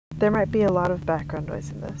There might be a lot of background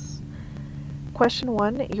noise in this. Question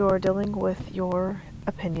 1, you're dealing with your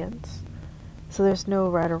opinions. So there's no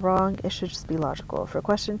right or wrong, it should just be logical. For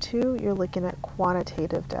question 2, you're looking at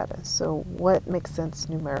quantitative data. So what makes sense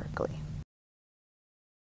numerically?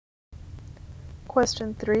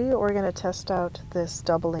 Question 3, we're going to test out this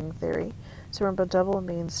doubling theory. So remember, double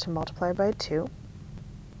means to multiply by 2.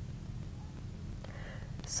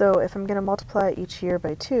 So if I'm going to multiply each year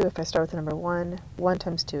by 2, if I start with the number 1, 1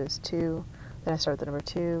 times 2 is 2, then I start with the number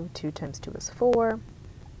 2, 2 times 2 is 4,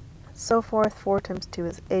 so forth, 4 times 2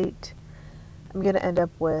 is 8. I'm going to end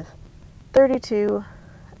up with 32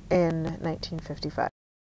 in 1955.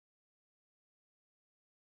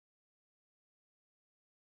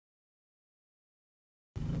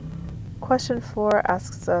 Question 4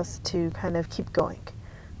 asks us to kind of keep going.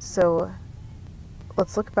 So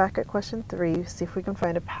let's look back at question 3, see if we can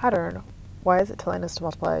find a pattern. Why is it telling us to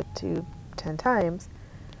multiply 2 10 times?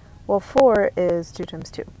 Well, 4 is 2 times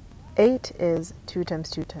 2. 8 is 2 times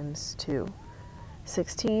 2 times 2.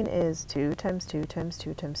 16 is 2 times 2 times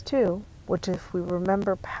 2 times 2, which if we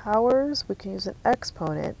remember powers, we can use an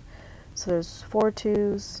exponent. So there's 4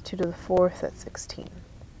 2's, 2 to the 4th, that's 16.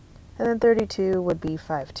 And then 32 would be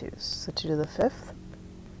 5 2's, so 2 to the 5th.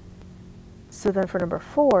 So then for number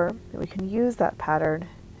 4, we can use that pattern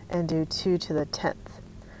and do 2 to the 10th.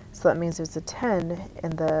 So that means there's a 10 in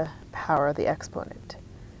the power of the exponent.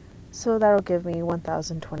 So that'll give me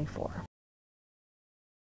 1024.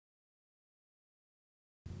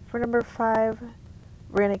 For number 5,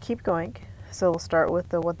 we're going to keep going. So we'll start with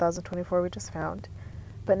the 1024 we just found.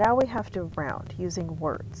 But now we have to round using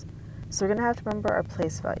words. So we're going to have to remember our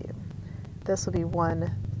place value. This will be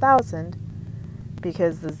 1000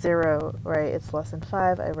 because the 0, right, it's less than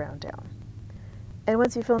 5, I round down. And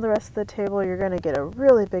once you fill in the rest of the table, you're going to get a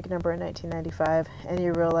really big number in 1995, and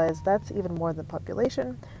you realize that's even more than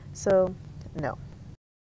population, so no.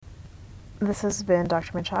 This has been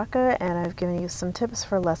Dr. Menchaca, and I've given you some tips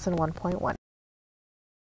for lesson 1.1.